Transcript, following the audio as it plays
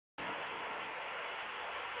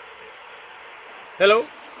Hello.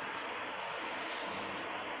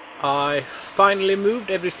 I finally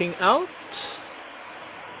moved everything out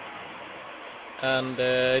and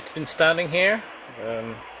it's been standing here,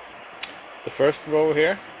 the first row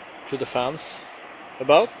here to the fans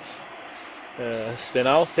about. It's been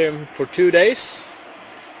out here for 2 days,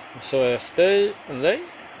 so I stay and they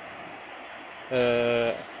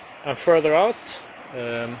and further out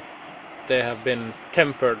they have been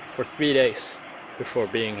tempered for 3 days before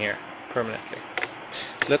being here permanently.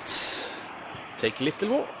 So let's take a little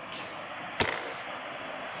walk.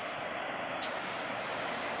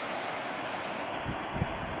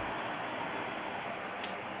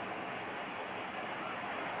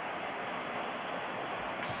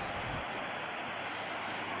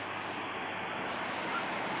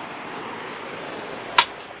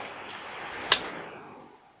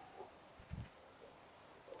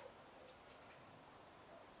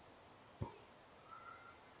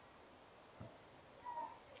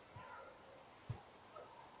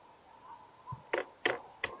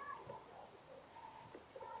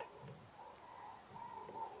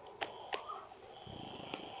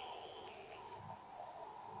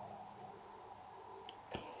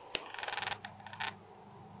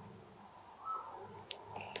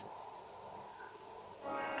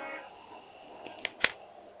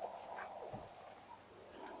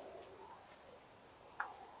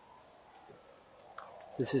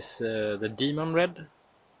 This is the Demon Red.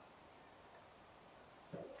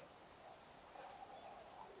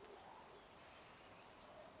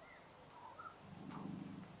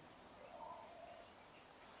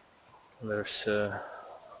 And there's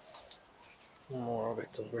more of it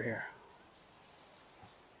over here.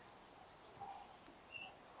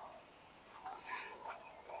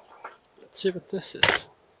 Let's see what this is.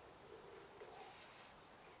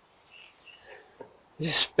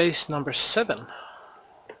 This is base number 7.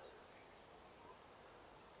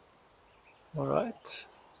 Alright.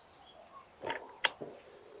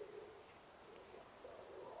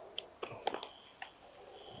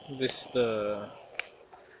 This is the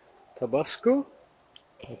Tabasco.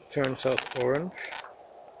 It turns out orange.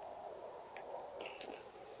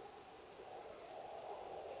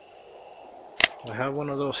 I have one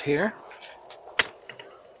of those here.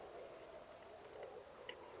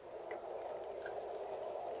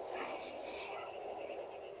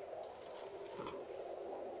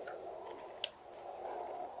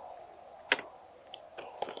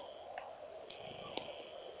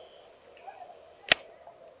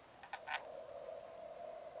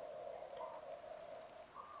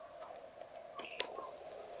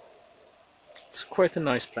 It's quite a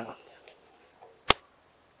nice plant.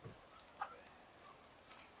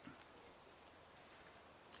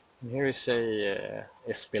 And here is a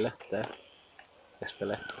Espelette.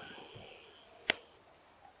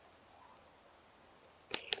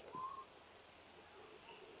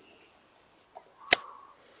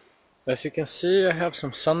 As you can see, I have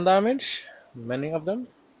some sun damage, many of them,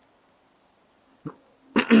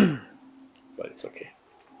 but it's okay.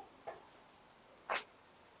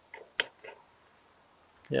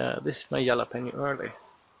 Yeah, this is my jalapeno early.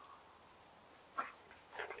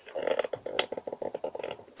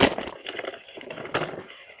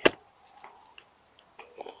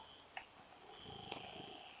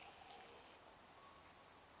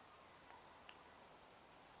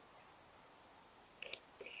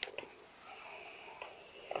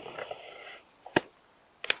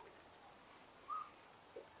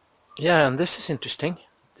 Yeah, and this is interesting.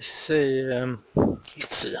 This is a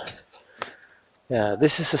let's see. Yeah,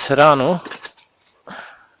 this is a Serrano,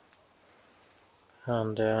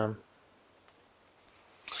 and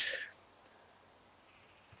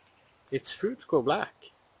its fruits go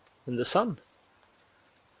black in the sun.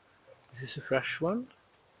 This is a fresh one.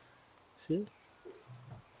 See?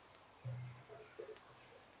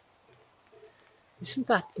 Isn't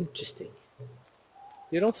that interesting?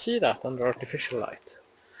 You don't see that under artificial light.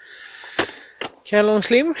 Long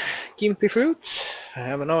Slim, Gimpy fruits. I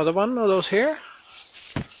have another one of those here.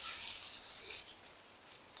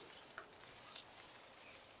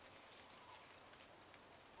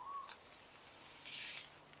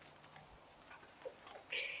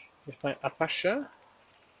 Here's my Apache.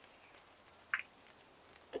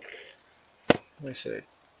 There's a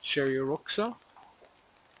Cherry Roxa.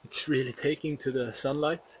 It's really taking to the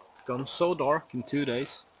sunlight. It's gone so dark in 2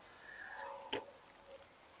 days.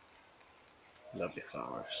 Lovely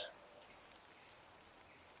flowers.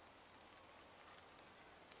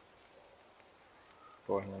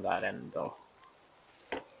 Going on that end though.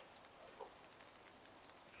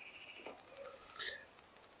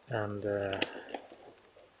 And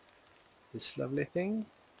this lovely thing.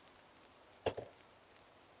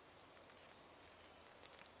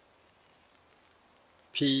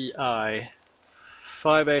 PI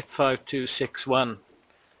 585261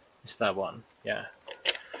 is that one, yeah.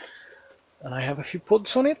 And I have a few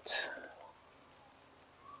pods on it.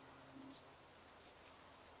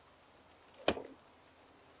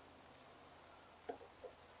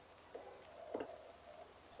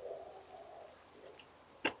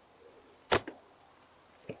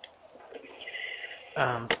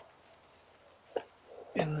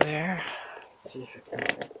 In there, let's see if I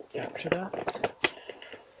can capture that.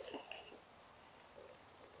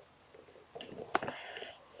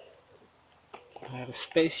 I have a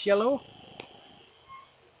space yellow.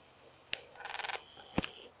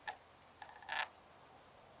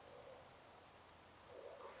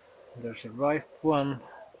 There's a ripe one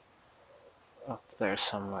up there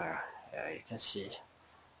somewhere. Yeah, you can see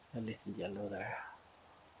a little yellow there.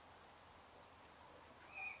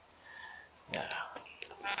 Yeah.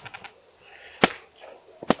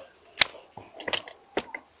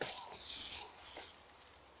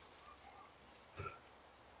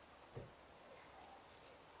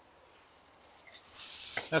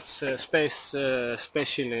 That's space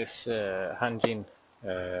chilies, Hanjin,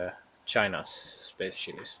 China's space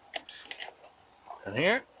chilies. And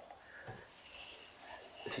here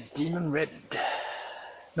is a demon red.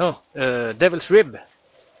 No, devil's rib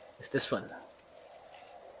is this one.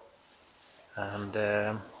 And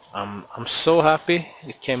I'm so happy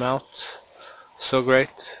it came out so great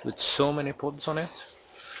with so many pods on it.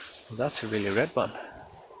 Well, that's a really red one.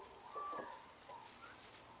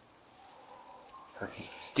 I can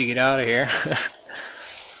dig it out of here.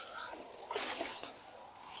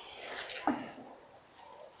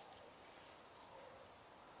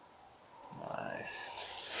 Nice.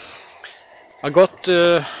 I've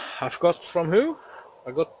got from who?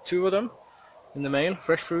 I got 2 of them in the mail,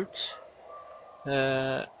 fresh fruits.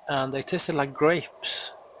 And they tasted like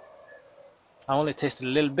grapes. I only tasted a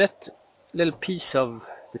little piece of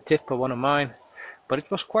the tip of one of mine, but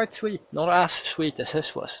it was quite sweet. Not as sweet as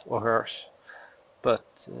his was, or hers, but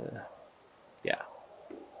yeah.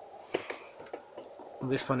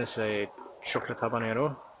 This one is a chocolate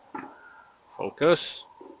habanero. Focus.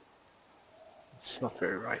 It's not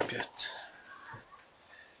very ripe yet.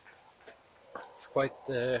 It's quite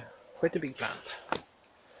a big plant.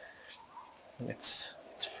 And it's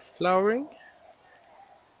flowering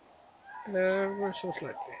ever so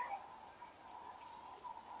slightly.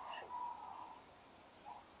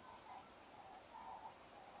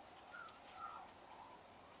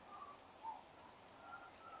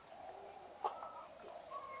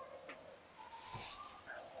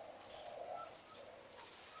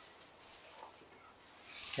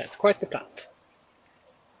 Yeah, it's quite the plant.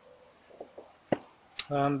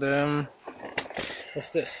 And what's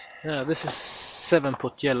this? Yeah, this is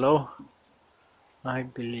 7-pot yellow, I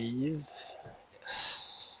believe.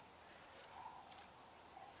 Yes.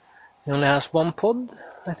 He only has 1 pod,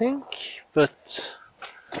 I think, but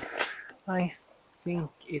I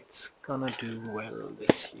think it's gonna do well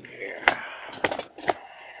this year.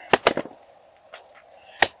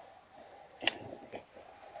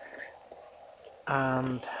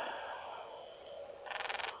 And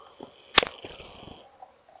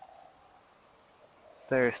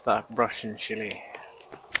there's that Russian chili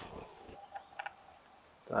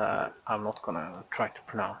that I'm not gonna try to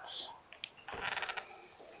pronounce.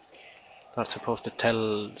 That's supposed to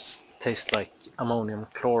taste like ammonium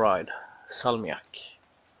chloride, salmiak,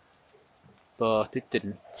 but it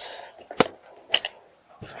didn't.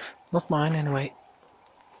 Not mine anyway.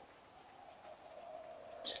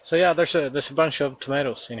 So yeah, there's a bunch of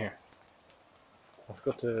tomatoes in here. I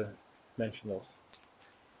forgot to mention those.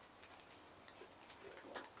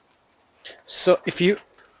 So if you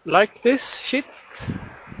like this shit,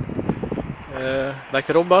 like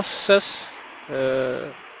Robas says,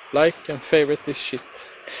 like and favorite this shit.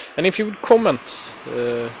 And if you would comment,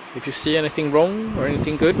 if you see anything wrong or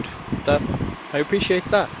anything good, that I appreciate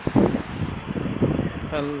that.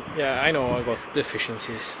 And yeah, I know I got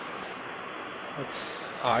deficiencies. That's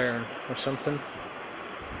iron or something.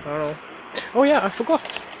 I don't know. Oh yeah, I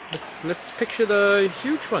forgot. Let's picture the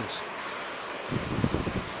huge ones.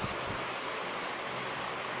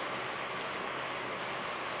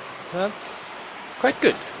 That's quite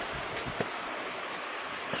good.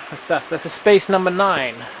 What's that? That's a space number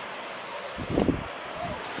 9.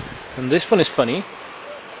 And this one is funny.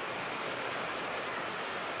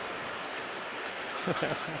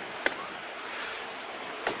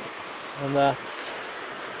 And that's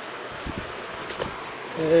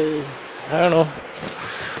I don't know,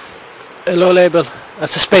 a low label.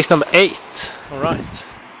 That's a space number 8. Alright.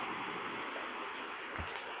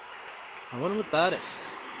 I wonder what that is.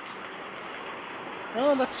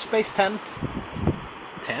 Oh, that's space 10.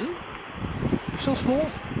 10? So small.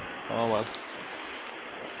 Oh well.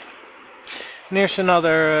 And here's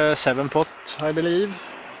another 7-pot, I believe.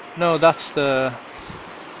 No, that's the...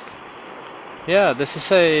 Yeah, this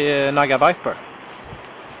is a Naga Viper,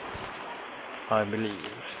 I believe.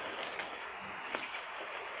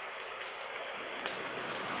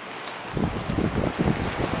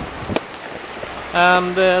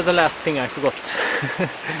 And the last thing I forgot,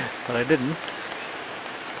 but I didn't.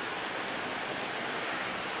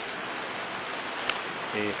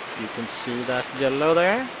 If you can see that yellow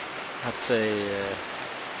there, that's a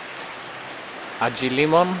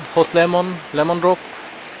Agilimon, hot lemon, lemon drop.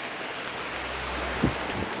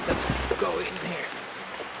 Let's go in here.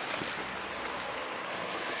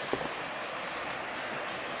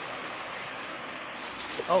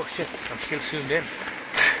 Oh shit, I'm still zoomed in.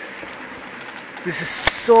 This is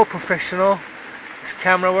so professional. This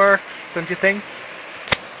camera work, don't you think?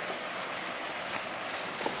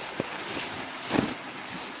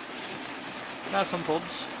 Now some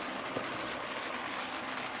pods.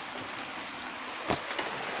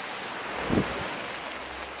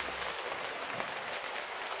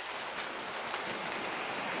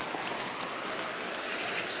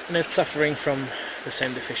 And it's suffering from the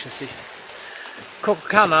same deficiency.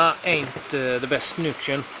 Cococanna ain't the best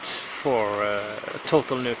nutrient for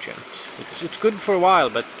total nutrient. It's good for a while,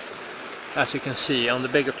 but as you can see on the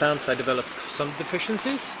bigger plants I develop some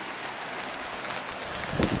deficiencies.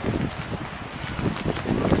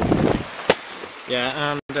 Yeah,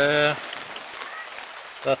 and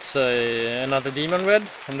that's another Demon Red.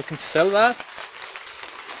 I'm looking to sell that.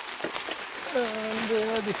 And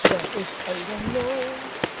this one is, I don't know,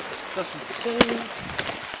 doesn't say.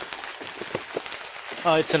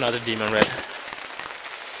 Oh, it's another Demon Red.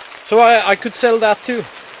 Så I could sell that too.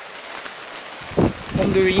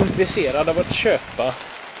 Om du är intresserad av att köpa.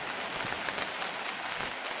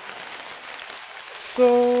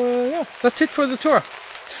 So yeah, that's it for the tour.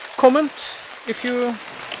 Comment if you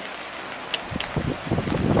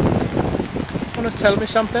want to tell me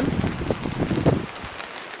something.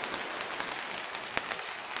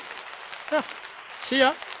 Yeah, see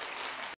ya.